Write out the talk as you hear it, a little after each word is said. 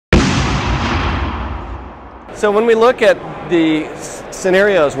So when we look at the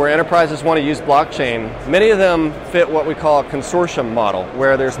scenarios where enterprises want to use blockchain, many of them fit what we call a consortium model,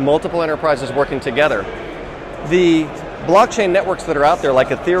 where there's multiple enterprises working together. The blockchain networks that are out there, like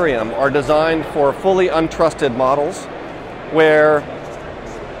Ethereum, are designed for fully untrusted models, where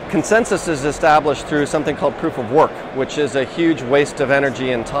consensus is established through something called proof of work, which is a huge waste of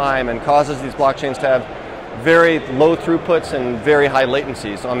energy and time and causes these blockchains to have very low throughputs and very high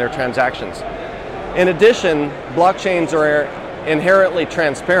latencies on their transactions. In addition, blockchains are inherently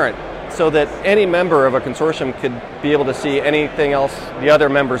transparent, so that any member of a consortium could be able to see anything else the other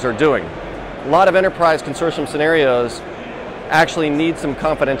members are doing. A lot of enterprise consortium scenarios actually need some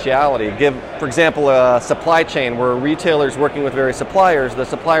confidentiality. Give, for example, a supply chain where a retailer is working with various suppliers, the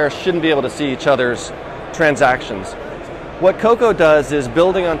suppliers shouldn't be able to see each other's transactions. What Coco does is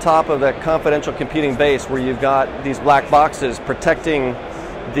building on top of that confidential computing base where you've got these black boxes protecting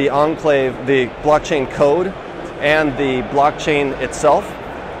the enclave, the blockchain code, and the blockchain itself.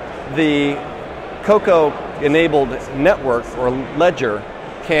 The Coco-enabled network or ledger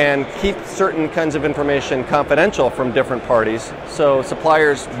can keep certain kinds of information confidential from different parties, so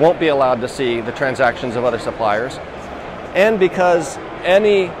suppliers won't be allowed to see the transactions of other suppliers. And because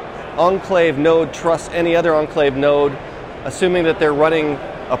any enclave node trusts any other enclave node, assuming that they're running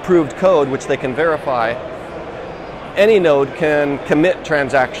approved code, which they can verify, any node can commit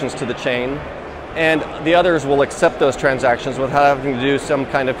transactions to the chain, and the others will accept those transactions without having to do some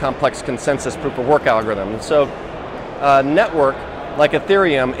kind of complex consensus proof of work algorithm. So a network like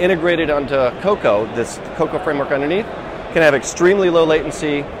Ethereum integrated onto Coco, this Coco framework underneath, can have extremely low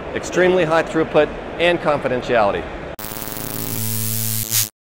latency, extremely high throughput, and confidentiality.